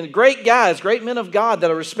great guys, great men of God that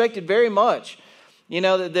I respected very much,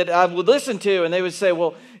 that I would listen to, and they would say,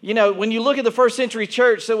 well, when you look at the first century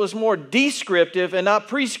church, it was more descriptive and not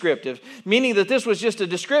prescriptive, meaning that this was just a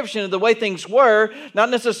description of the way things were, not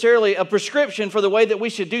necessarily a prescription for the way that we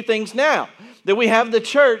should do things now. That we have the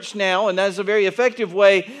church now, and that's a very effective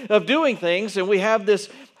way of doing things, and we have this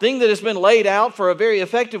thing that has been laid out for a very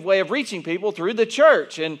effective way of reaching people through the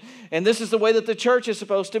church, and this is the way that the church is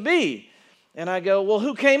supposed to be. And I go, well,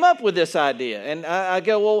 who came up with this idea? And I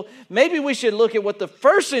go, well, maybe we should look at what the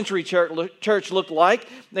first century church looked like.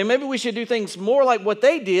 And maybe we should do things more like what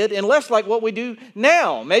they did and less like what we do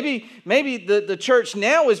now. Maybe the church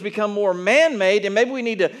now has become more man-made, and maybe we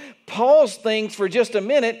need to pause things for just a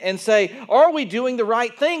minute and say, are we doing the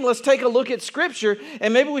right thing? Let's take a look at Scripture,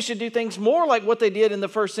 and maybe we should do things more like what they did in the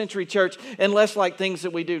first century church and less like things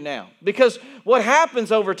that we do now. Because what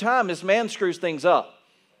happens over time is man screws things up.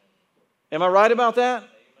 Am I right about that?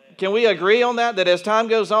 Can we agree on that? That as time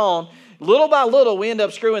goes on, little by little, we end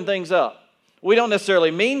up screwing things up. We don't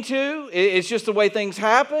necessarily mean to. It's just the way things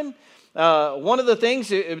happen. One of the things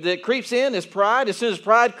that creeps in is pride. As soon as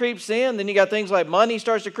pride creeps in, then you got things like money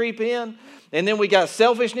starts to creep in. And then we got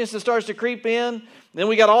selfishness that starts to creep in. Then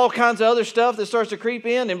we got all kinds of other stuff that starts to creep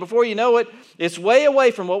in. And before you know it, it's way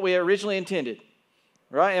away from what we originally intended.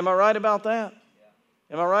 Right? Am I right about that?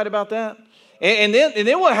 Am I right about that? And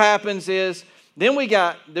then what happens is then we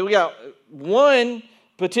got one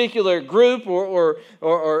particular group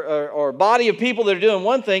or body of people that are doing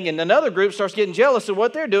one thing, and another group starts getting jealous of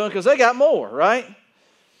what they're doing because they got more, right?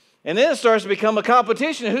 And then it starts to become a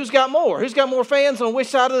competition of who's got more fans on which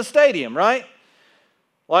side of the stadium, right?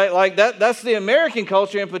 Like that. That's the American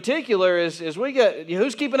culture in particular. Is we got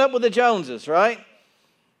who's keeping up with the Joneses, right?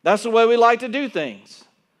 That's the way we like to do things.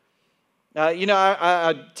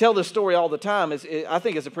 I tell this story all the time. I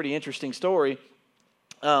think it's a pretty interesting story.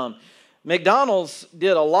 McDonald's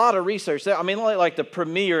did a lot of research. I mean, like the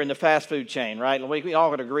premier in the fast food chain, right? We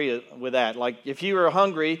all could agree with that. Like if you are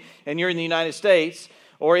hungry and you're in the United States,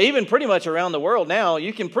 or even pretty much around the world now,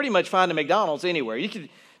 you can pretty much find a McDonald's anywhere. You can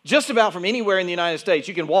just about from anywhere in the United States,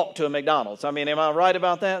 you can walk to a McDonald's. I mean, am I right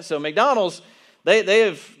about that? So McDonald's, they're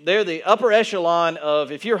the upper echelon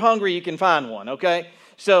of if you're hungry, you can find one, okay?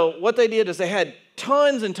 So what they did is they had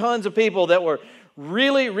tons and tons of people that were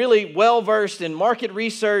really, really well-versed in market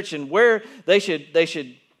research and where they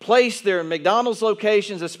should place their McDonald's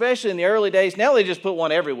locations, especially in the early days. Now they just put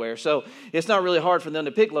one everywhere, so it's not really hard for them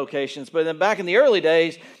to pick locations. But then back in the early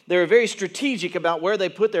days, they were very strategic about where they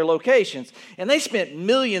put their locations. And they spent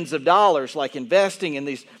millions of dollars like investing in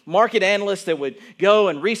these market analysts that would go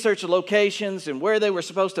and research the locations and where they were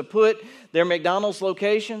supposed to put their McDonald's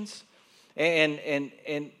locations. And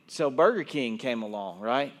so Burger King came along,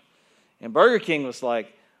 right? And Burger King was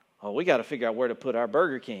like, oh, we got to figure out where to put our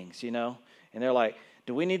Burger Kings, And they're like,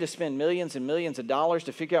 do we need to spend millions and millions of dollars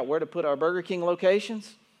to figure out where to put our Burger King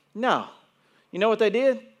locations? No. You know what they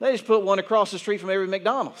did? They just put one across the street from every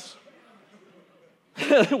McDonald's.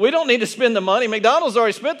 We don't need to spend the money. McDonald's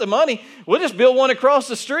already spent the money. We'll just build one across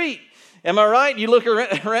the street. Am I right? You look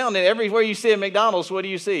around and everywhere you see a McDonald's, what do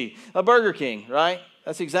you see? A Burger King, right?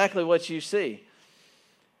 That's exactly what you see.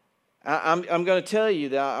 I'm going to tell you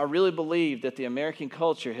that I really believe that the American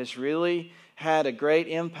culture has really had a great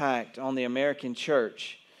impact on the American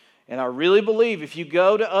church. And I really believe if you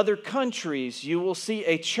go to other countries, you will see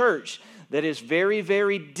a church that is very,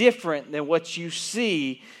 very different than what you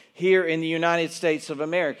see here in the United States of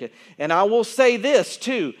America. And I will say this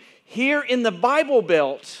too. Here in the Bible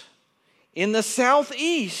Belt, in the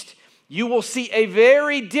Southeast, you will see a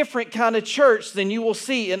very different kind of church than you will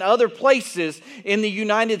see in other places in the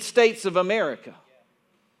United States of America.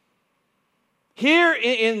 Here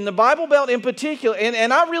in the Bible Belt in particular,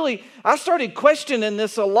 and I started questioning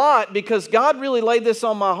this a lot because God really laid this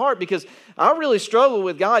on my heart because I really struggle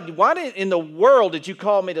with God. Why in the world did you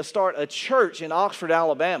call me to start a church in Oxford,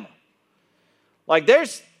 Alabama? Like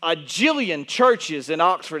there's a jillion churches in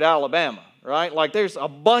Oxford, Alabama, right? Like there's a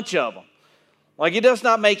bunch of them. Like it does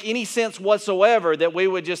not make any sense whatsoever that we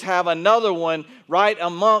would just have another one right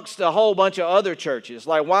amongst a whole bunch of other churches.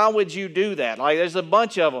 Like why would you do that? Like there's a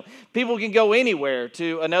bunch of them. People can go anywhere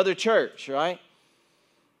to another church, right?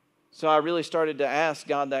 So I really started to ask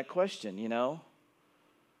God that question,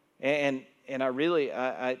 And I really,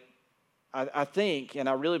 I think, and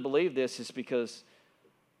I really believe this is because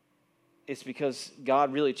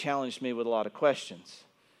God really challenged me with a lot of questions.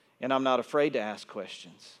 And I'm not afraid to ask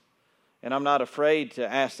questions. And I'm not afraid to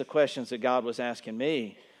ask the questions that God was asking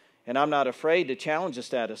me. And I'm not afraid to challenge the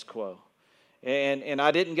status quo. And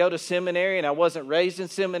I didn't go to seminary, and I wasn't raised in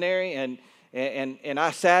seminary, and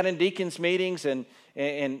I sat in deacons' meetings, and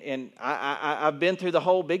And I've been through the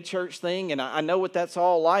whole big church thing, and I know what that's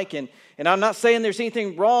all like. And I'm not saying there's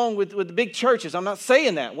anything wrong with the big churches. I'm not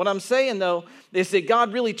saying that. What I'm saying, though, is that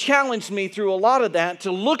God really challenged me through a lot of that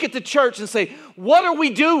to look at the church and say, what are we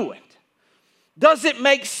doing? Does it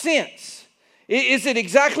make sense? Is it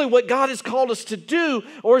exactly what God has called us to do,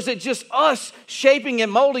 or is it just us shaping and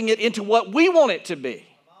molding it into what we want it to be?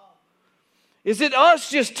 Is it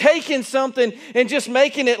us just taking something and just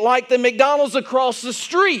making it like the McDonald's across the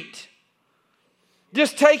street?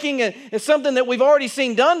 Just taking something that we've already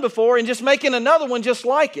seen done before and just making another one just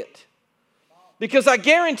like it. Because I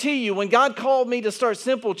guarantee you, when God called me to start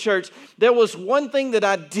Simple Church, there was one thing that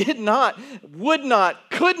I did not, would not,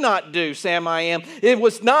 could not do, Sam I am. It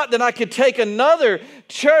was not that I could take another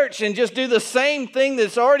church and just do the same thing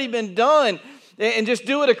that's already been done and just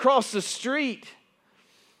do it across the street.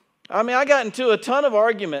 I mean, I got into a ton of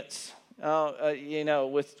arguments,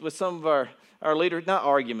 with some of our leaders. Not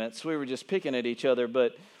arguments, we were just picking at each other,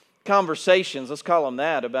 but conversations, let's call them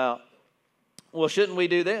that, about, well, shouldn't we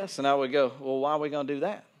do this? And I would go, well, why are we going to do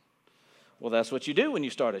that? Well, that's what you do when you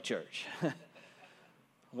start a church.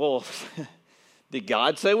 Well, did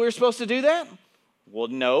God say we were supposed to do that? Well,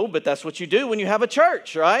 no, but that's what you do when you have a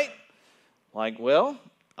church, right? Like, well,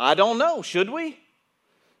 I don't know. Should we?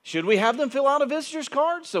 Should we have them fill out a visitor's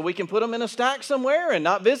card so we can put them in a stack somewhere and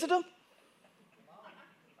not visit them?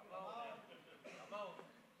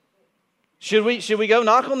 Should we go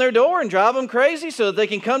knock on their door and drive them crazy so that they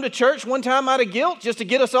can come to church one time out of guilt just to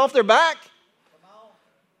get us off their back?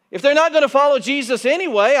 If they're not going to follow Jesus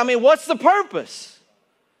anyway, I mean, what's the purpose?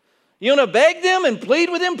 You want to beg them and plead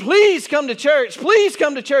with them? Please come to church. Please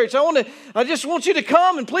come to church. I just want you to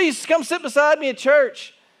come and please come sit beside me at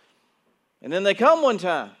church. And then they come one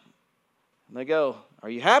time, and they go, are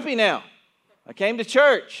you happy now? I came to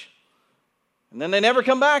church. And then they never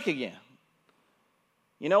come back again.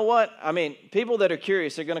 You know what? I mean, people that are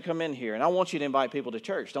curious, they're going to come in here, and I want you to invite people to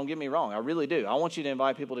church. Don't get me wrong. I really do. I want you to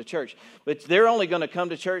invite people to church. But they're only going to come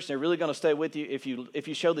to church, and they're really going to stay with you if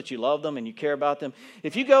you show that you love them and you care about them.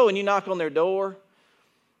 If you go and you knock on their door,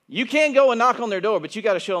 you can go and knock on their door, but you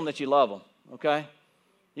got to show them that you love them, okay?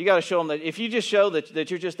 You got to show them that if you just show that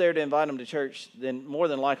you're just there to invite them to church, then more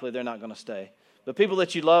than likely they're not going to stay. But people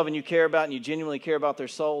that you love and you care about and you genuinely care about their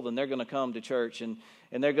soul, then they're going to come to church and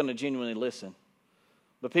they're going to genuinely listen.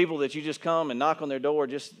 But people that you just come and knock on their door,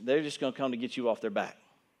 they're just going to come to get you off their back.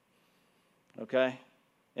 Okay?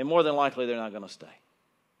 And more than likely they're not going to stay.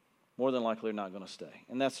 More than likely they're not going to stay.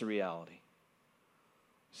 And that's the reality.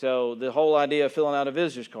 So the whole idea of filling out a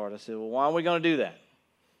visitor's card, I said, well, why are we going to do that?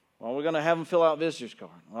 Why are we going to have them fill out a visitor's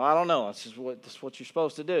card? Well, I don't know. That's what you're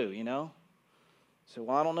supposed to do, you know? So,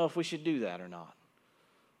 well, I don't know if we should do that or not.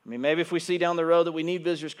 I mean, maybe if we see down the road that we need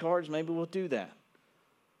visitors cards, maybe we'll do that.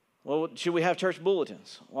 Well, should we have church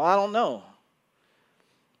bulletins? Well, I don't know.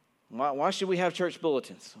 Why should we have church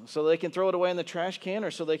bulletins? So they can throw it away in the trash can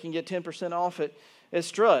or so they can get 10% off at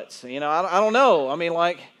Struts? You know, I don't know. I mean,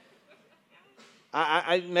 like,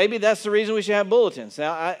 maybe that's the reason we should have bulletins.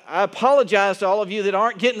 Now, I apologize to all of you that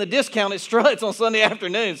aren't getting the discount at Struts on Sunday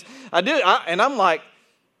afternoons. I do, and I'm like,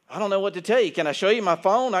 I don't know what to tell you. Can I show you my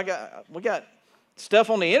phone? We got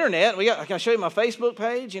stuff on the internet. Can I show you my Facebook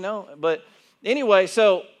page? You know, but anyway,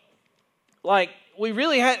 so like we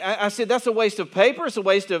really had. I said that's a waste of paper. It's a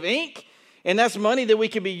waste of ink, and that's money that we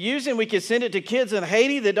could be using. We could send it to kids in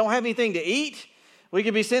Haiti that don't have anything to eat. We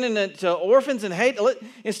could be sending it to orphans in Haiti.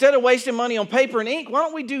 Instead of wasting money on paper and ink, why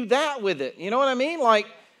don't we do that with it? You know what I mean? Like,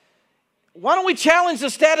 why don't we challenge the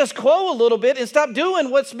status quo a little bit and stop doing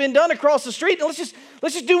what's been done across the street? And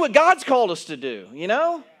let's just do what God's called us to do, you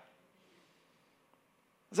know?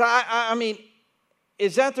 So I mean,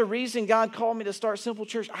 is that the reason God called me to start Simple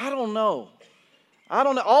Church? I don't know.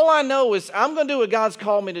 All I know is I'm going to do what God's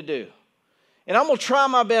called me to do. And I'm going to try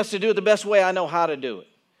my best to do it the best way I know how to do it.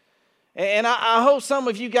 And I hope some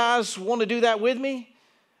of you guys want to do that with me.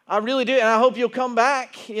 I really do. And I hope you'll come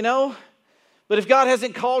back, you know. But if God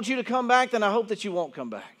hasn't called you to come back, then I hope that you won't come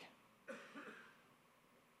back.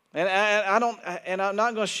 And I'm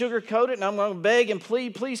not going to sugarcoat it, and I'm going to beg and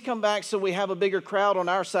plead, please come back so we have a bigger crowd on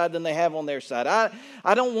our side than they have on their side.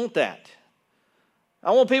 I don't want that.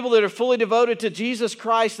 I want people that are fully devoted to Jesus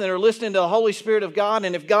Christ and are listening to the Holy Spirit of God.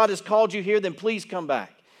 And if God has called you here, then please come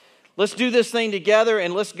back. Let's do this thing together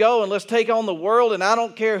and let's go and let's take on the world. And I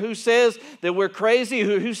don't care who says that we're crazy,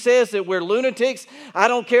 who says that we're lunatics. I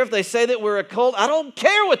don't care if they say that we're a cult. I don't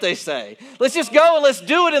care what they say. Let's just go and let's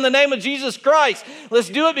do it in the name of Jesus Christ. Let's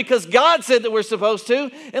do it because God said that we're supposed to.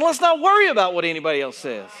 And let's not worry about what anybody else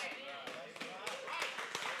says.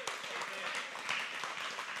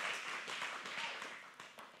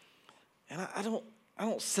 And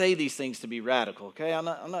don't say these things to be radical, okay? I'm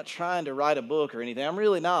not trying to write a book or anything. I'm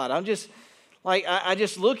really not. I'm just like I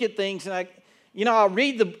just look at things and I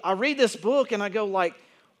read this book and I go like,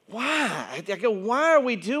 why? I go, why are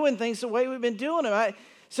we doing things the way we've been doing them?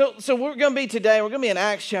 So we're going to be today. We're going to be in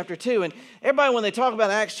Acts chapter 2, and everybody when they talk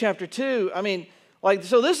about Acts chapter 2, I mean,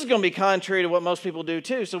 so this is going to be contrary to what most people do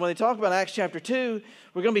too. So when they talk about Acts chapter 2,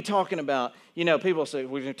 we're going to be talking about, people say,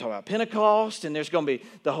 we're going to talk about Pentecost, and there's going to be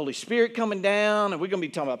the Holy Spirit coming down, and we're going to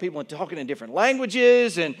be talking about people talking in different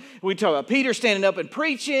languages, and we talk about Peter standing up and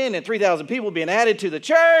preaching, and 3,000 people being added to the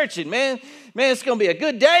church, and man, it's going to be a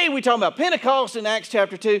good day. We talk about Pentecost in Acts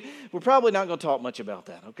chapter 2. We're probably not going to talk much about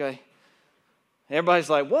that, okay? Everybody's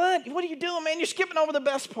like, what? What are you doing, man? You're skipping over the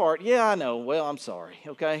best part. Yeah, I know. Well, I'm sorry,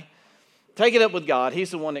 okay? Take it up with God.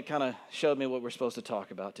 He's the one that kind of showed me what we're supposed to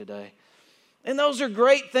talk about today. And those are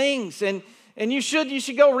great things. And you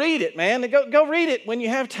should go read it, man. Go read it when you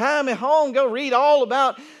have time at home. Go read all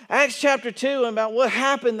about Acts chapter 2 and about what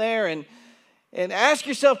happened there. And ask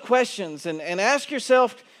yourself questions. And ask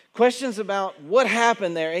yourself questions about what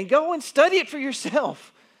happened there. And go and study it for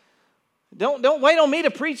yourself. Don't wait on me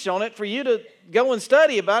to preach on it for you to go and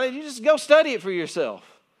study about it. You just go study it for yourself.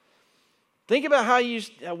 Think about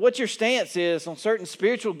what your stance is on certain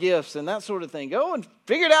spiritual gifts and that sort of thing. Go and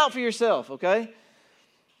figure it out for yourself, okay?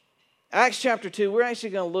 Acts chapter 2, we're actually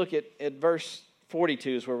going to look at verse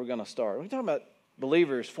 42 is where we're going to start. We're talking about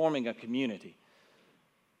believers forming a community.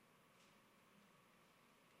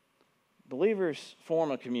 Believers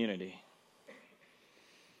form a community.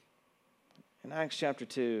 In Acts chapter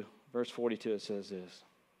 2, verse 42, it says this.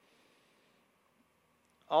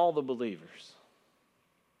 All the believers.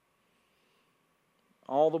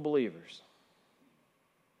 All the believers.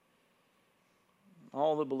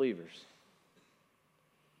 All the believers.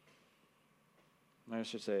 I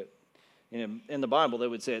should say it. In the Bible, they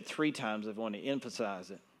would say it 3 times if they want to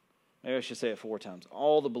emphasize it. Maybe I should say it 4 times.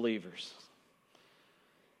 All the believers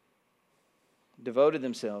devoted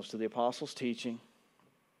themselves to the apostles' teaching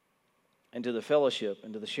and to the fellowship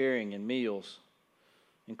and to the sharing in meals,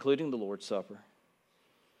 including the Lord's Supper,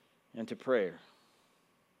 and to prayer.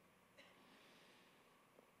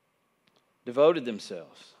 Devoted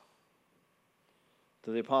themselves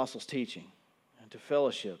to the apostles' teaching and to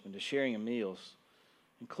fellowship and to sharing in meals,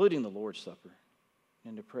 including the Lord's Supper,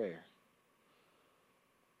 and to prayer.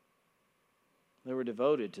 They were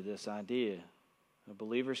devoted to this idea of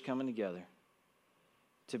believers coming together,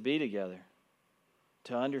 to be together,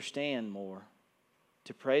 to understand more,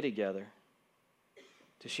 to pray together,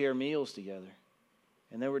 to share meals together.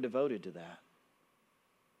 And they were devoted to that.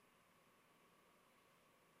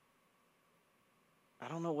 I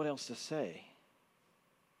don't know what else to say.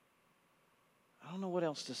 I don't know what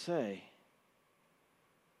else to say.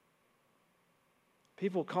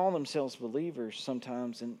 People call themselves believers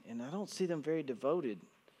sometimes, and I don't see them very devoted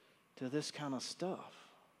to this kind of stuff.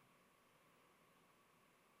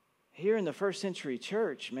 Here in the first century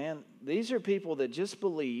church, man, these are people that just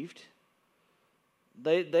believed.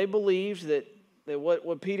 They believed that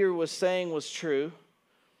what Peter was saying was true.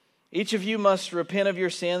 Each of you must repent of your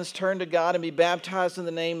sins, turn to God, and be baptized in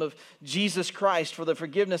the name of Jesus Christ for the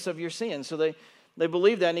forgiveness of your sins. So they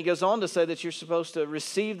believed that, and he goes on to say that you're supposed to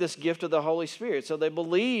receive this gift of the Holy Spirit. So they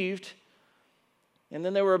believed, and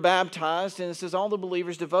then they were baptized, and it says all the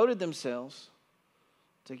believers devoted themselves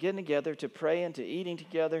to getting together, to praying, to eating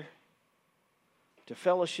together, to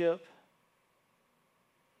fellowship,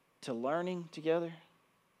 to learning together.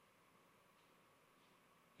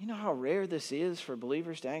 You know how rare this is for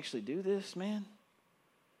believers to actually do this, man?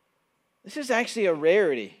 This is actually a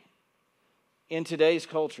rarity in today's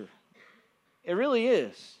culture. It really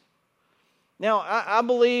is. Now, I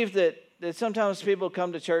believe that sometimes people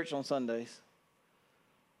come to church on Sundays.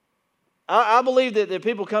 I believe that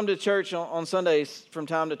people come to church on Sundays from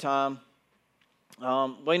time to time.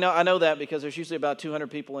 I know that because there's usually about 200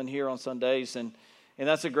 people in here on Sundays, and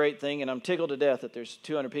that's a great thing, and I'm tickled to death that there's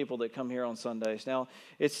 200 people that come here on Sundays. Now,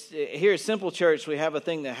 here at Simple Church, we have a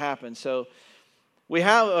thing that happens. So we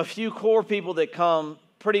have a few core people that come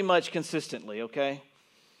pretty much consistently, okay?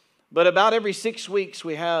 But about every 6 weeks,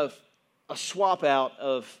 we have a swap out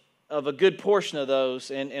of a good portion of those,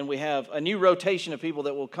 and we have a new rotation of people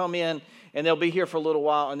that will come in, and they'll be here for a little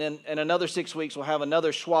while, and then in another 6 weeks, we'll have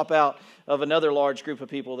another swap out of another large group of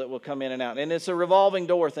people that will come in and out. And it's a revolving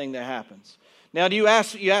door thing that happens. Now, you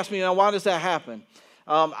ask me, now, why does that happen?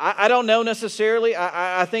 I don't know necessarily.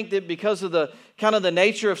 I think that because of the kind of the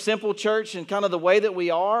nature of Simple Church and kind of the way that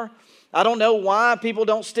we are, I don't know why people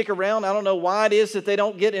don't stick around. I don't know why it is that they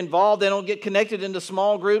don't get involved. They don't get connected into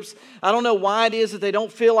small groups. I don't know why it is that they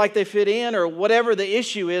don't feel like they fit in or whatever the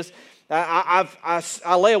issue is.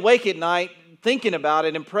 I lay awake at night thinking about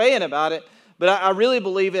it and praying about it, but I really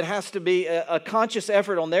believe it has to be a conscious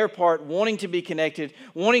effort on their part, wanting to be connected,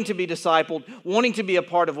 wanting to be discipled, wanting to be a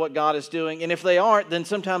part of what God is doing. And if they aren't, then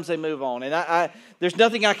sometimes they move on. And there's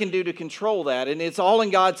nothing I can do to control that. And it's all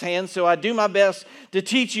in God's hands, so I do my best to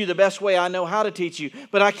teach you the best way I know how to teach you.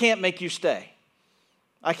 But I can't make you stay.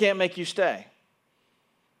 I can't make you stay.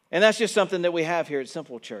 And that's just something that we have here at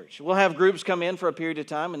Simple Church. We'll have groups come in for a period of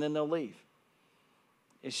time, and then they'll leave.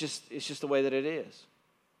 It's just the way that it is.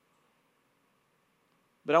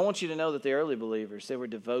 But I want you to know that the early believers, they were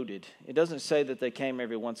devoted. It doesn't say that they came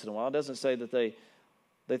every once in a while. It doesn't say that they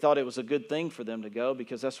thought it was a good thing for them to go,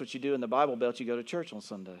 because that's what you do in the Bible Belt. You go to church on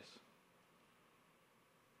Sundays.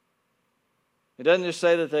 It doesn't just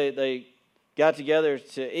say that they got together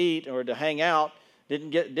to eat or to hang out. They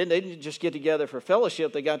didn't just get together for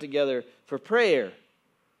fellowship. They got together for prayer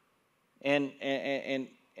and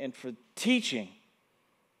for teaching.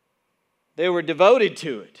 They were devoted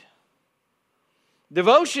to it.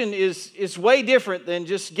 Devotion is way different than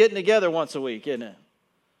just getting together once a week, isn't it?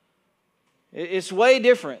 It's way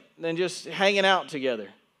different than just hanging out together.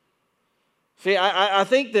 See, I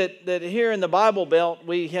think that here in the Bible Belt,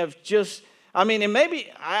 we have just, and maybe,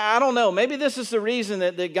 I don't know, maybe this is the reason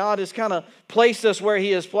that God has kind of placed us where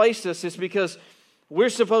He has placed us. It's because we're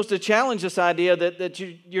supposed to challenge this idea that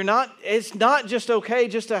you're not, it's not just okay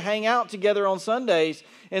just to hang out together on Sundays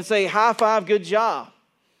and say, high five, good job.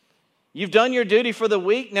 You've done your duty for the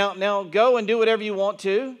week. Now go and do whatever you want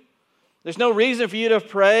to. There's no reason for you to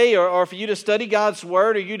pray or for you to study God's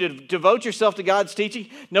Word or you to devote yourself to God's teaching.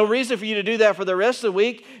 No reason for you to do that for the rest of the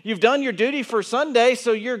week. You've done your duty for Sunday,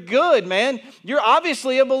 so you're good, man. You're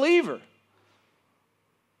obviously a believer.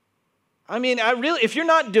 If you're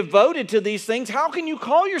not devoted to these things, how can you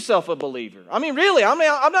call yourself a believer? Really, I'm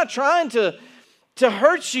not trying to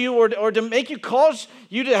hurt you or to make you cause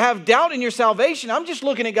you to have doubt in your salvation. I'm just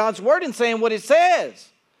looking at God's Word and saying what it says.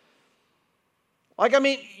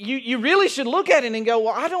 You really should look at it and go,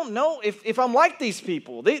 well, I don't know if I'm like these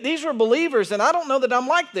people. These were believers, and I don't know that I'm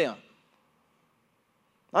like them.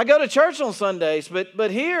 I go to church on Sundays,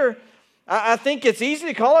 but here, I think it's easy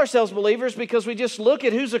to call ourselves believers because we just look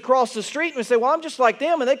at who's across the street and we say, well, I'm just like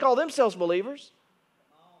them, and they call themselves believers.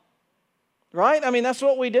 Right? That's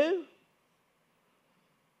what we do.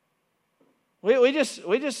 We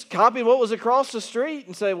just copied what was across the street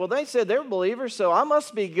and say, well, they said they're believers, so I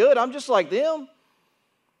must be good. I'm just like them.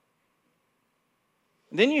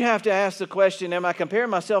 And then you have to ask the question, am I comparing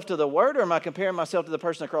myself to the Word or am I comparing myself to the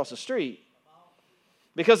person across the street?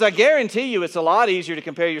 Because I guarantee you it's a lot easier to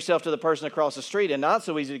compare yourself to the person across the street and not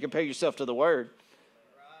so easy to compare yourself to the Word.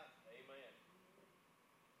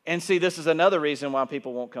 And see, this is another reason why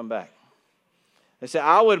people won't come back. They say,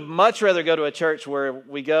 I would much rather go to a church where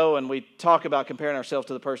we go and we talk about comparing ourselves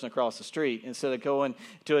to the person across the street instead of going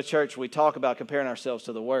to a church where we talk about comparing ourselves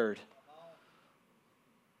to the Word.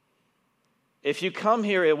 If you come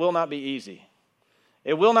here, it will not be easy.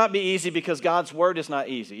 It will not be easy because God's Word is not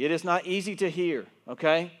easy. It is not easy to hear,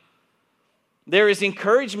 okay? There is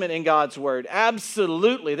encouragement in God's Word.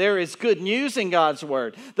 Absolutely. There is good news in God's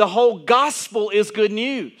Word. The whole gospel is good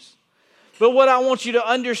news. But what I want you to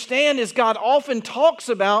understand is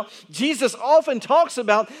Jesus often talks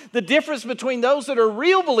about the difference between those that are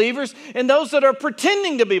real believers and those that are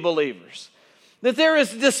pretending to be believers. That there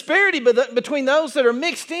is disparity between those that are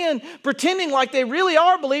mixed in, pretending like they really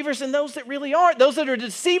are believers, and those that really aren't, those that are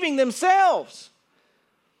deceiving themselves.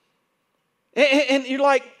 And you're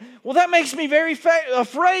like, well, that makes me very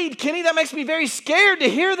afraid, Kenny. That makes me very scared to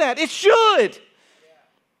hear that. It should.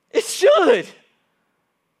 It should.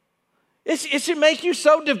 It should make you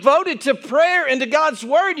so devoted to prayer and to God's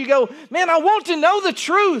Word. You go, man, I want to know the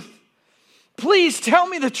truth. Please tell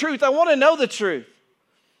me the truth. I want to know the truth.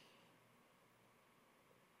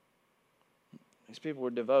 These people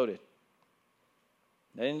were devoted.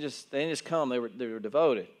 They didn't just come. They were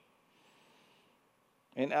devoted.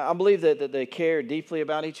 And I believe that they cared deeply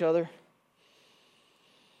about each other.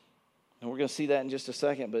 And we're going to see that in just a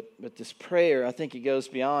second. But this prayer, I think it goes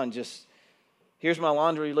beyond just, here's my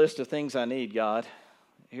laundry list of things I need, God.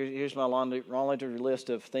 Here's my laundry list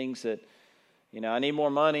of things that, I need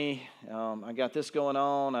more money. I got this going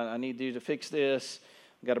on. I need you to fix this.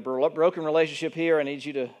 I've got a broken relationship here. I need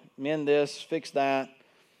you to mend this, fix that.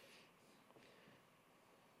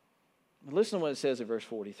 But listen to what it says in verse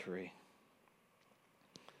 43.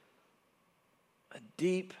 A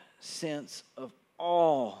deep sense of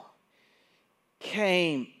awe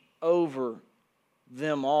came over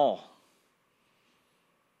them all.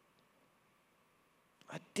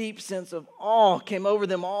 A deep sense of awe came over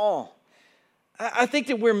them all. I think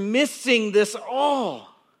that we're missing this all.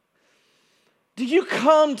 Do you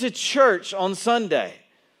come to church on Sunday,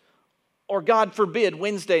 or God forbid,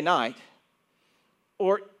 Wednesday night,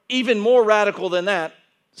 or even more radical than that,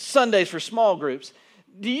 Sundays for small groups?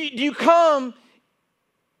 Do you come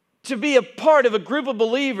to be a part of a group of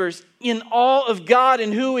believers in awe of God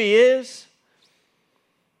and who He is?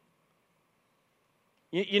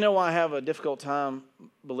 You know why I have a difficult time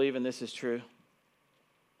believing this is true?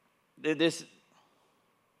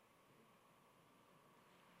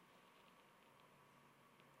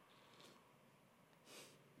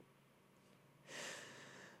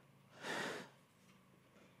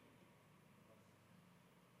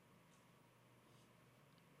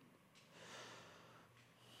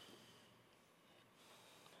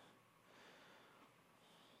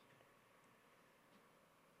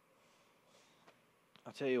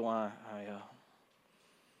 I'll tell you why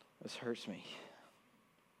this hurts me.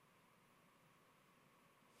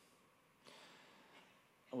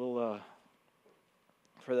 Well,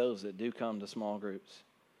 for those that do come to small groups,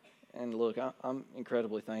 and look, I'm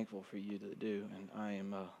incredibly thankful for you that do, and I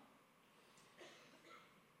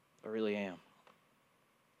really am.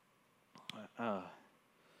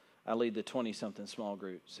 I lead the 20-something small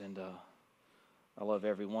groups, and I love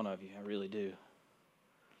every one of you. I really do.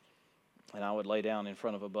 And I would lay down in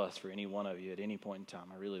front of a bus for any one of you at any point in time.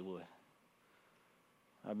 I really would.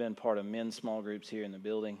 I've been part of men's small groups here in the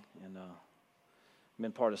building, and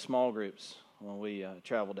been part of small groups when we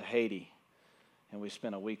traveled to Haiti, and we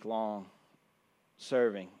spent a week long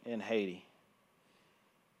serving in Haiti.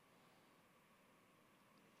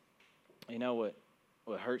 You know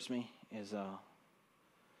what hurts me is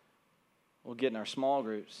we'll get in our small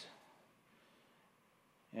groups,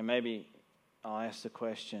 and maybe I'll ask the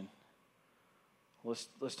question,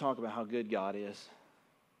 let's talk about how good God is.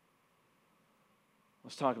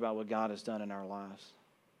 Let's talk about what God has done in our lives.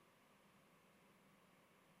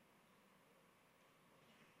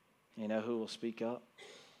 You know who will speak up?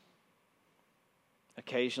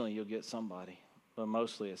 Occasionally you'll get somebody, but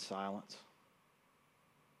mostly it's silence.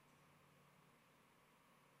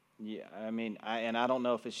 Yeah, I don't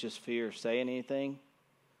know if it's just fear of saying anything,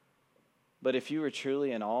 but if you were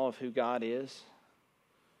truly in awe of who God is,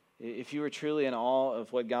 if you were truly in awe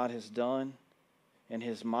of what God has done and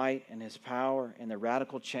His might and His power and the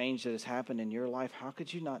radical change that has happened in your life, how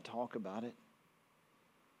could you not talk about it?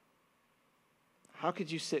 How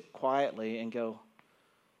could you sit quietly and go,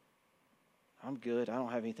 I'm good, I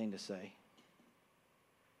don't have anything to say?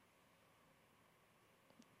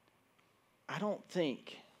 I don't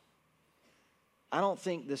think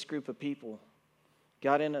this group of people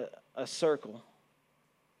got in a circle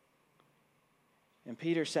and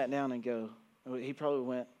Peter sat down and he probably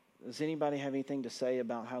went, does anybody have anything to say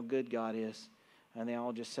about how good God is? And they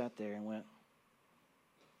all just sat there and went.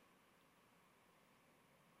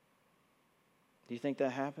 Do you think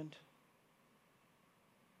that happened?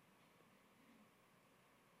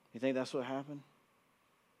 You think that's what happened?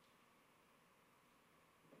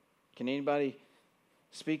 Can anybody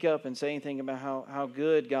speak up and say anything about how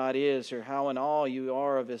good God is, or how in awe you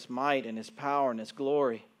are of His might and His power and His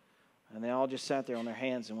glory? And they all just sat there on their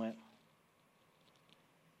hands and went.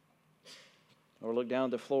 Or looked down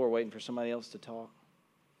at the floor waiting for somebody else to talk.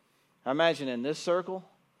 I imagine in this circle,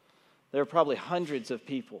 there are probably hundreds of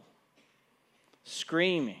people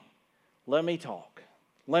screaming, let me talk.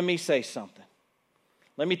 Let me say something.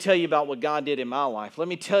 Let me tell you about what God did in my life. Let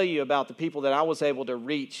me tell you about the people that I was able to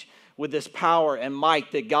reach with this power and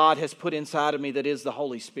might that God has put inside of me, that is the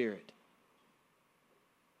Holy Spirit.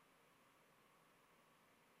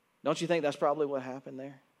 Don't you think that's probably what happened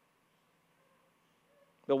there?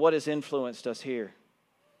 But what has influenced us here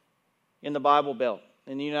in the Bible Belt,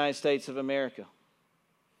 in the United States of America?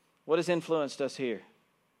 What has influenced us here?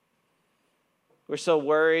 We're so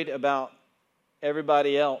worried about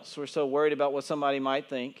everybody else. We're so worried about what somebody might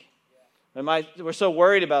think. We're so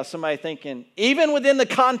worried about somebody thinking, even within the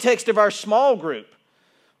context of our small group,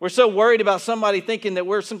 we're so worried about somebody thinking that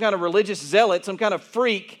we're some kind of religious zealot, some kind of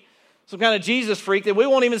freak, some kind of Jesus freak, that we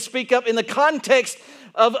won't even speak up in the context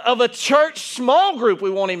of a church small group. We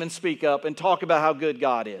won't even speak up and talk about how good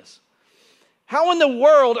God is. How in the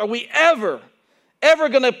world are we ever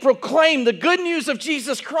going to proclaim the good news of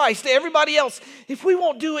Jesus Christ to everybody else if we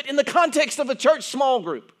won't do it in the context of a church small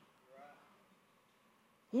group?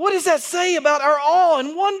 What does that say about our awe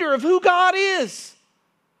and wonder of who God is?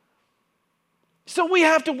 So we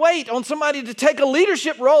have to wait on somebody to take a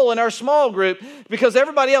leadership role in our small group because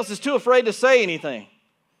everybody else is too afraid to say anything.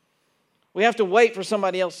 We have to wait for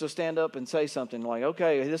somebody else to stand up and say something like,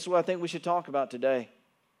 okay, this is what I think we should talk about today.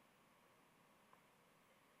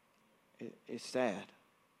 It's sad.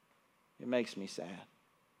 It makes me sad.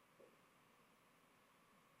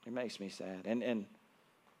 It makes me sad. And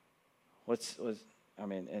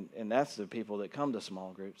that's the people that come to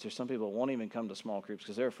small groups. There's some people that won't even come to small groups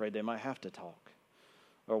because they're afraid they might have to talk.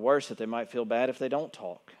 Or worse, that they might feel bad if they don't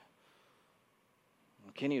talk.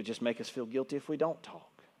 Kenny would just make us feel guilty if we don't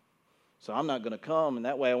talk. So I'm not going to come, and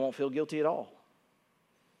that way I won't feel guilty at all.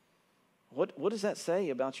 What does that say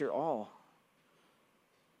about your all?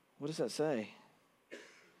 What does that say?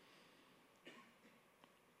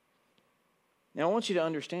 Now I want you to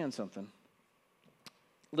understand something.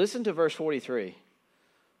 Listen to verse 43.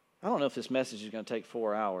 I don't know if this message is going to take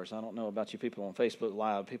 4 hours. I don't know about you people on Facebook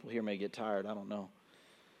Live. People here may get tired. I don't know.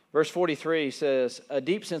 Verse 43 says, a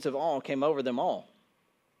deep sense of awe came over them all.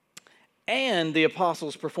 And the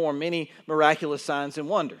apostles performed many miraculous signs and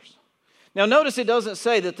wonders. Now notice it doesn't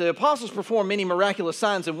say that the apostles performed many miraculous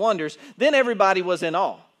signs and wonders, then everybody was in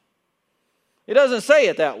awe. It doesn't say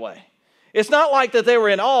it that way. It's not like that they were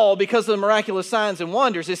in awe because of the miraculous signs and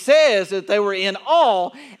wonders. It says that they were in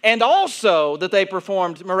awe and also that they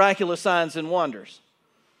performed miraculous signs and wonders.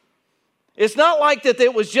 It's not like that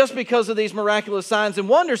it was just because of these miraculous signs and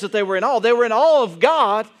wonders that they were in awe. They were in awe of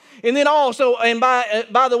God. And then also, and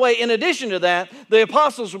by the way, in addition to that, the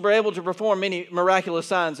apostles were able to perform many miraculous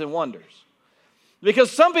signs and wonders.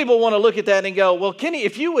 Because some people want to look at that and go, well, Kenny,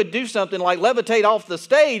 if you would do something like levitate off the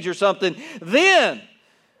stage or something, then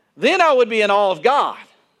I would be in awe of God.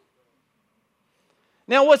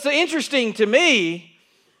 Now, what's interesting to me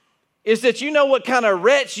is that you know what kind of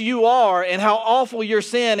wretch you are and how awful your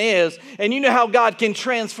sin is, and you know how God can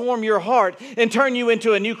transform your heart and turn you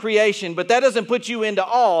into a new creation, but that doesn't put you into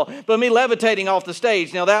awe. But me levitating off the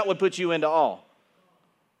stage, now that would put you into awe.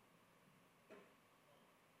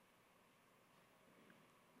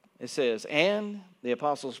 It says, and the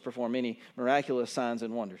apostles performed many miraculous signs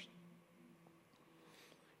and wonders.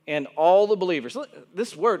 And all the believers,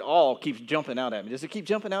 this word all keeps jumping out at me. Does it keep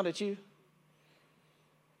jumping out at you?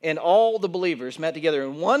 And all the believers met together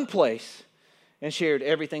in one place and shared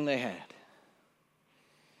everything they had.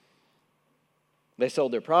 They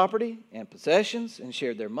sold their property and possessions and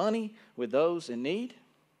shared their money with those in need.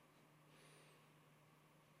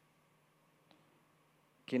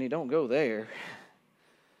 Kenny, don't go there.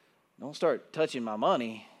 Don't start touching my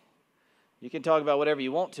money. You can talk about whatever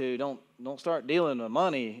you want to. Don't start dealing with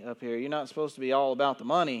money up here. You're not supposed to be all about the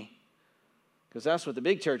money because that's what the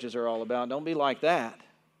big churches are all about. Don't be like that.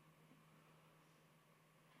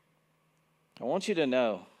 I want you to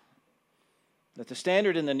know that the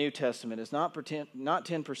standard in the New Testament is not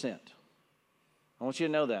 10%. I want you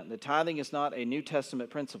to know that. The tithing is not a New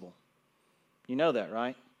Testament principle. You know that,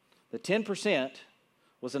 right? The 10%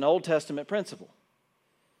 was an Old Testament principle.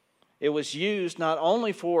 It was used not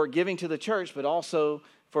only for giving to the church, but also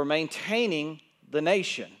for maintaining the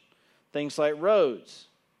nation. Things like roads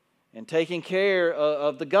and taking care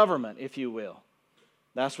of the government, if you will.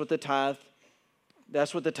 That's what the tithe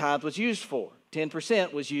was used for.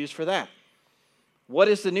 10% was used for that. What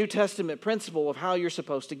is the New Testament principle of how you're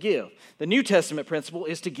supposed to give? The New Testament principle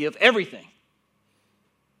is to give everything.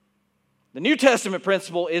 The New Testament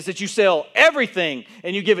principle is that you sell everything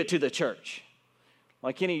and you give it to the church.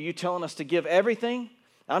 Like, Kenny, are you telling us to give everything?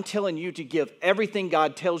 I'm telling you to give everything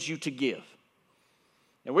God tells you to give.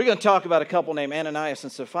 And we're going to talk about a couple named Ananias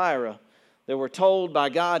and Sapphira that were told by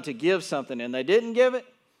God to give something and they didn't give it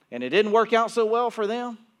and it didn't work out so well for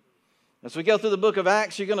them. As we go through the book of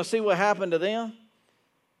Acts, you're going to see what happened to them.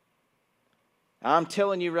 I'm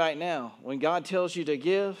telling you right now, when God tells you to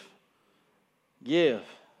give, give.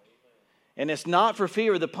 And it's not for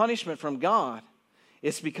fear of the punishment from God.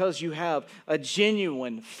 It's because you have a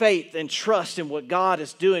genuine faith and trust in what God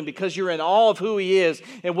is doing, because you're in awe of who He is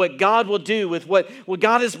and what God will do with what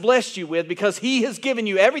God has blessed you with, because He has given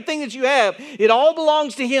you everything that you have. It all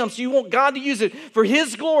belongs to Him. So you want God to use it for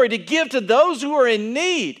His glory, to give to those who are in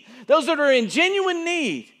need, those that are in genuine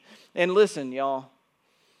need. And listen, y'all,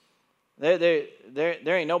 there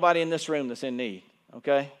ain't nobody in this room that's in need,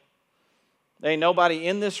 okay? There ain't nobody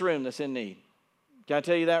in this room that's in need. Can I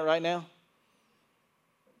tell you that right now?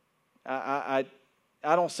 I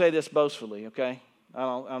don't say this boastfully, okay?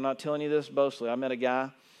 I'm not telling you this boastfully. I met a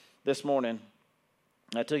guy this morning.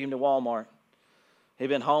 I took him to Walmart. He'd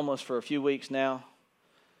been homeless for a few weeks now.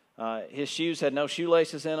 His shoes had no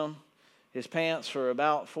shoelaces in them. His pants were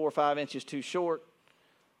about 4 or 5 inches too short.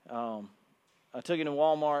 I took him to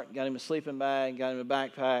Walmart, got him a sleeping bag, got him a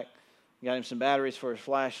backpack, got him some batteries for his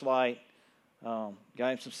flashlight, got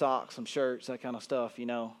him some socks, some shirts, that kind of stuff, you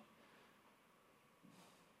know.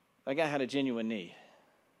 That guy had a genuine need.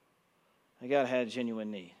 That guy had a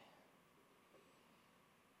genuine need.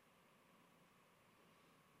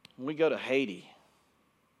 when we go to Haiti,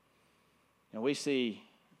 and we see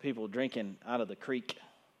people drinking out of the creek.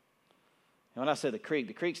 And when I say the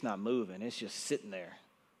creek's not moving. It's just sitting there.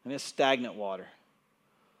 And it's stagnant water.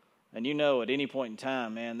 And you know at any point in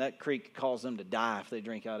time, man, that creek could cause them to die if they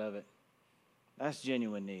drink out of it. That's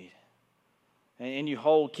genuine need. And you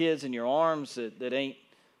hold kids in your arms that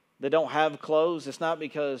don't have clothes. It's not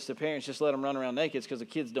because the parents just let them run around naked. It's because the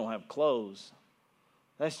kids don't have clothes.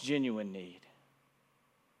 That's genuine need.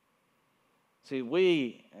 See,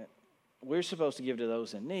 we're supposed to give to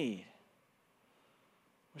those in need.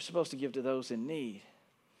 We're supposed to give to those in need.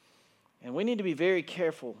 And we need to be very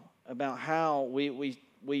careful about how we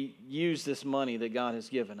use this money that God has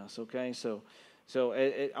given us, okay? So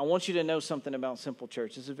I want you to know something about Simple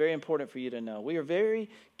Church. This is very important for you to know. We are very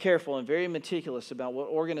careful and very meticulous about what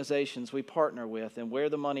organizations we partner with and where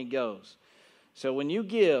the money goes. So when you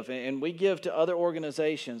give, and we give to other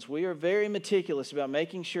organizations, we are very meticulous about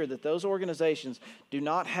making sure that those organizations do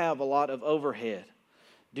not have a lot of overhead,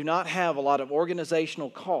 do not have a lot of organizational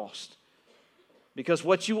cost. Because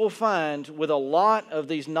what you will find with a lot of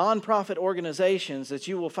these nonprofit organizations, that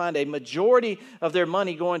you will find a majority of their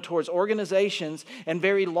money going towards organizations and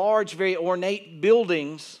very large, very ornate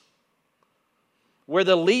buildings where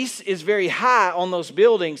the lease is very high on those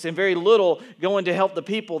buildings and very little going to help the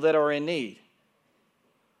people that are in need.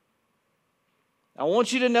 I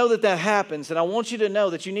want you to know that happens, and I want you to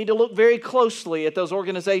know that you need to look very closely at those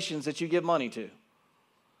organizations that you give money to.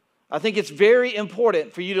 I think it's very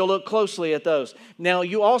important for you to look closely at those. Now,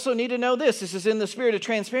 you also need to know this. This is in the spirit of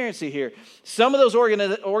transparency here. Some of those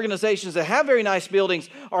organizations that have very nice buildings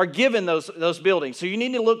are given those buildings. So you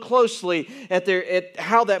need to look closely at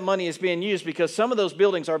how that money is being used, because some of those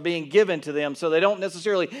buildings are being given to them, so they don't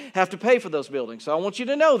necessarily have to pay for those buildings. So I want you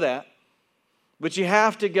to know that. But you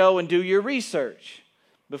have to go and do your research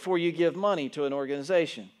before you give money to an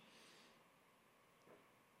organization.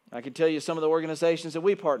 I can tell you some of the organizations that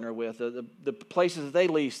we partner with, the places that they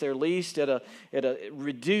lease, they're leased at a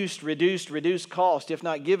reduced cost, if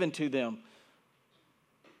not given to them,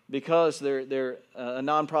 because they're a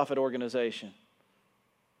nonprofit organization.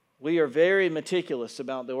 We are very meticulous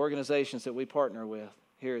about the organizations that we partner with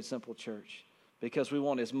here at Simple Church, because we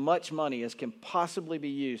want as much money as can possibly be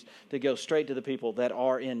used to go straight to the people that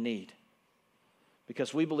are in need,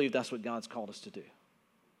 because we believe that's what God's called us to do.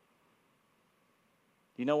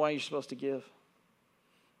 You know why you're supposed to give?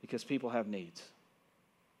 Because people have needs.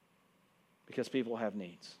 Because people have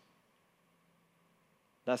needs.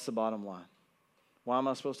 That's the bottom line. Why am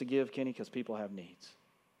I supposed to give, Kenny? Because people have needs.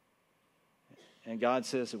 And God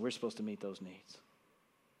says that we're supposed to meet those needs.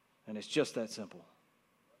 And it's just that simple.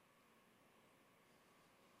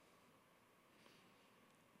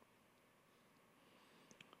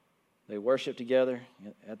 They worship together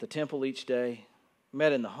at the temple each day,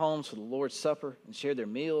 met in the homes for the Lord's Supper, and shared their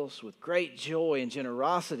meals with great joy and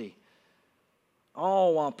generosity,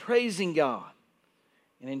 all while praising God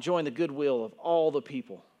and enjoying the goodwill of all the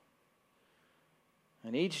people.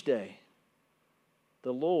 And each day,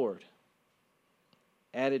 the Lord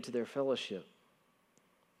added to their fellowship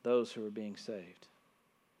those who were being saved.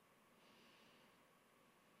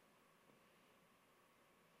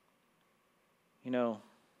 You know,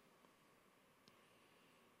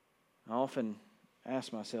 I often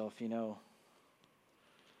ask myself,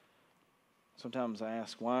 sometimes I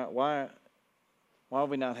ask, why have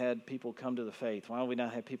we not had people come to the faith? Why have we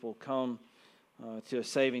not had people come to a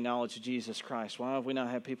saving knowledge of Jesus Christ? Why have we not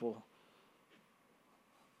had people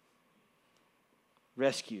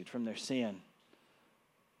rescued from their sin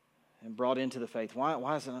and brought into the faith?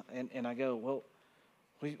 Why is it? And I go, well,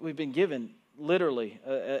 we've been given literally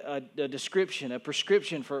a description, a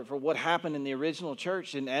prescription for what happened in the original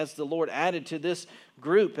church, and as the Lord added to this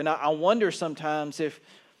group. And I wonder sometimes if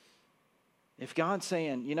God's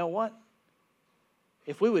saying, you know what?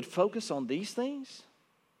 If we would focus on these things,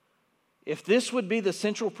 if this would be the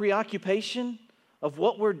central preoccupation of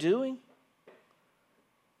what we're doing,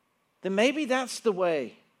 then maybe that's the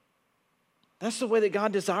way. That's the way that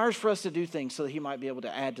God desires for us to do things, so that He might be able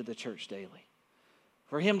to add to the church daily.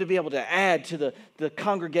 For Him to be able to add to the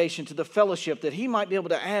congregation, to the fellowship, that He might be able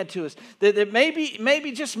to add to us. That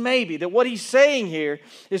maybe, just maybe, that what He's saying here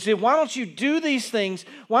is that why don't you do these things?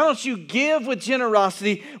 Why don't you give with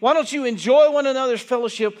generosity? Why don't you enjoy one another's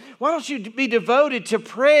fellowship? Why don't you be devoted to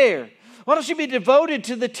prayer? Why don't you be devoted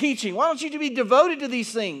to the teaching? Why don't you be devoted to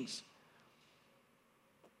these things?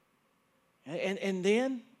 And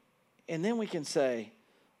then we can say,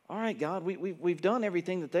 all right, God, we've done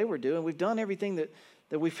everything that they were doing. We've done everything that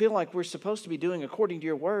we feel like we're supposed to be doing according to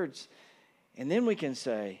your words. And then we can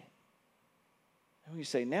say,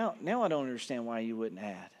 now I don't understand why you wouldn't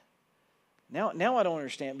add. Now I don't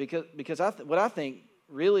understand because what I think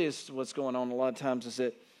really is what's going on a lot of times is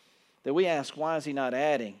that we ask, why is he not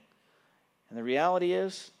adding? And the reality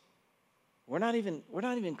is, we're not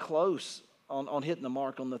even close on hitting the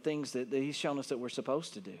mark on the things that he's shown us that we're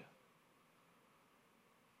supposed to do.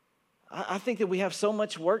 I think that we have so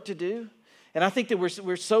much work to do, and I think that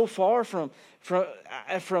we're so far from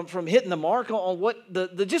hitting the mark on what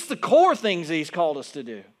just the core things that he's called us to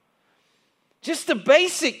do. Just the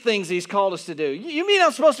basic things he's called us to do. You mean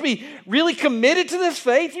I'm supposed to be really committed to this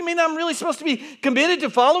faith? You mean I'm really supposed to be committed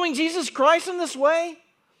to following Jesus Christ in this way?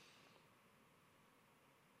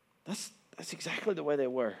 That's exactly the way they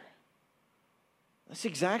were. That's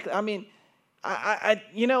exactly, I mean,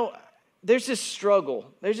 there's this struggle.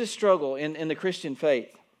 There's this struggle in the Christian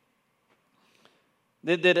faith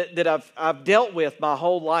that I've dealt with my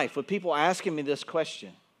whole life with people asking me this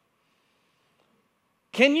question.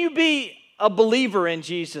 Can you be a believer in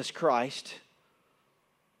Jesus Christ,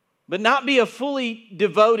 but not be a fully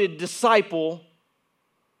devoted disciple,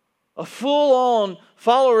 a full-on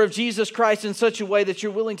follower of Jesus Christ in such a way that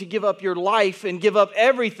you're willing to give up your life and give up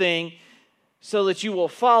everything so that you will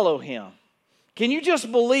follow him? Can you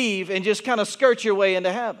just believe and just kind of skirt your way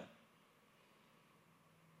into heaven?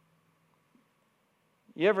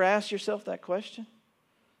 You ever ask yourself that question?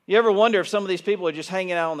 You ever wonder if some of these people are just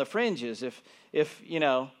hanging out on the fringes? If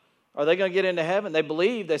are they going to get into heaven? They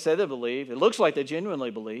believe. They say they believe. It looks like they genuinely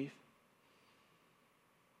believe.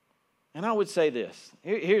 And I would say this.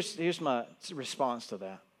 Here's my response to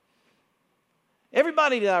that.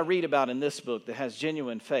 Everybody that I read about in this book that has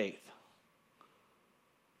genuine faith,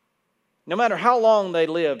 no matter how long they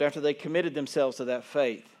lived after they committed themselves to that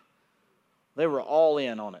faith, they were all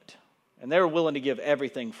in on it. And they were willing to give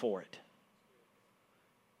everything for it.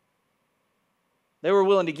 They were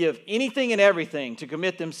willing to give anything and everything to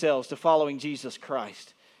commit themselves to following Jesus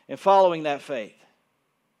Christ and following that faith.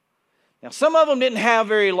 Now, some of them didn't have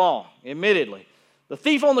very long, admittedly. The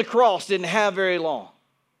thief on the cross didn't have very long.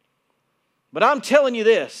 But I'm telling you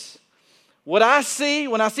this, what I see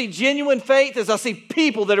when I see genuine faith is I see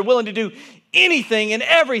people that are willing to do anything and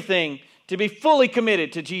everything to be fully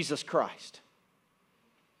committed to Jesus Christ.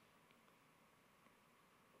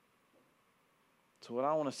 So what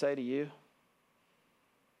I want to say to you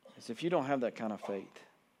is if you don't have that kind of faith,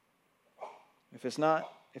 if it's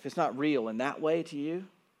not real in that way to you,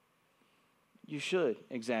 you should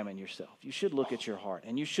examine yourself. You should look at your heart,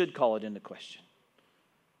 and you should call it into question.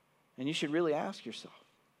 And you should really ask yourself,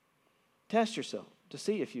 test yourself to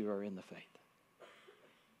see if you are in the faith.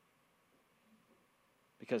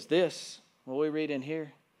 Because what we read in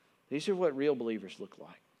here, these are what real believers look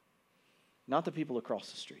like, not the people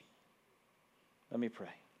across the street. Let me pray.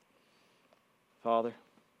 Father,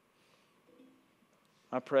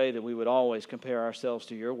 I pray that we would always compare ourselves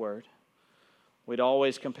to your word. We'd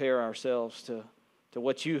always compare ourselves to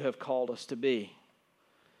what you have called us to be.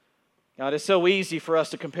 God, it's so easy for us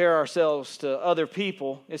to compare ourselves to other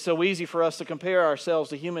people. It's so easy for us to compare ourselves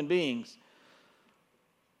to human beings.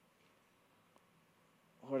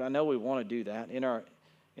 Lord, I know we want to do that.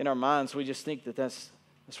 In our minds, we just think that that's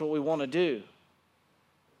what we want to do.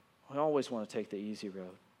 We always want to take the easy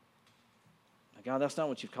road. God, that's not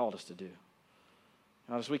what you've called us to do.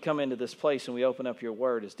 God, as we come into this place and we open up your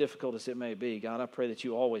word, as difficult as it may be, God, I pray that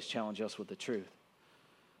you always challenge us with the truth.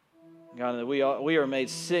 God, that we are made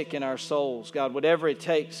sick in our souls. God, whatever it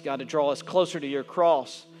takes, God, to draw us closer to your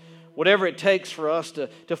cross, whatever it takes for us to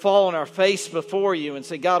fall on our face before you and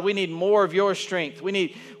say, God, we need more of your strength. We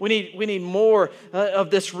need more of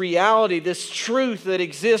this reality, this truth that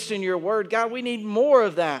exists in your word. God, we need more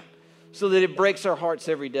of that so that it breaks our hearts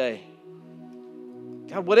every day.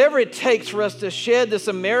 God, whatever it takes for us to shed this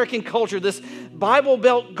American culture, this Bible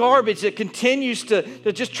Belt garbage that continues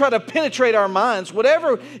to just try to penetrate our minds,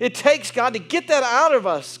 whatever it takes, God, to get that out of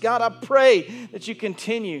us, God, I pray that you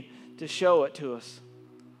continue to show it to us.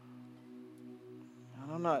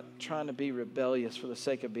 God, I'm not trying to be rebellious for the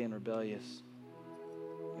sake of being rebellious.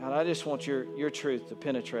 God, I just want your truth to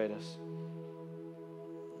penetrate us.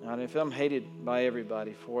 God, if I'm hated by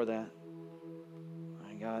everybody for that,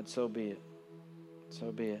 God, so be it.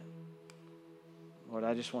 So be it. Lord,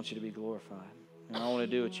 I just want you to be glorified. And I want to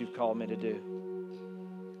do what you've called me to do.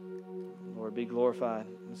 Lord, be glorified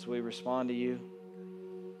as we respond to you,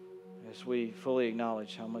 as we fully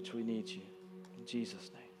acknowledge how much we need you. In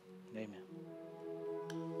Jesus' name, amen.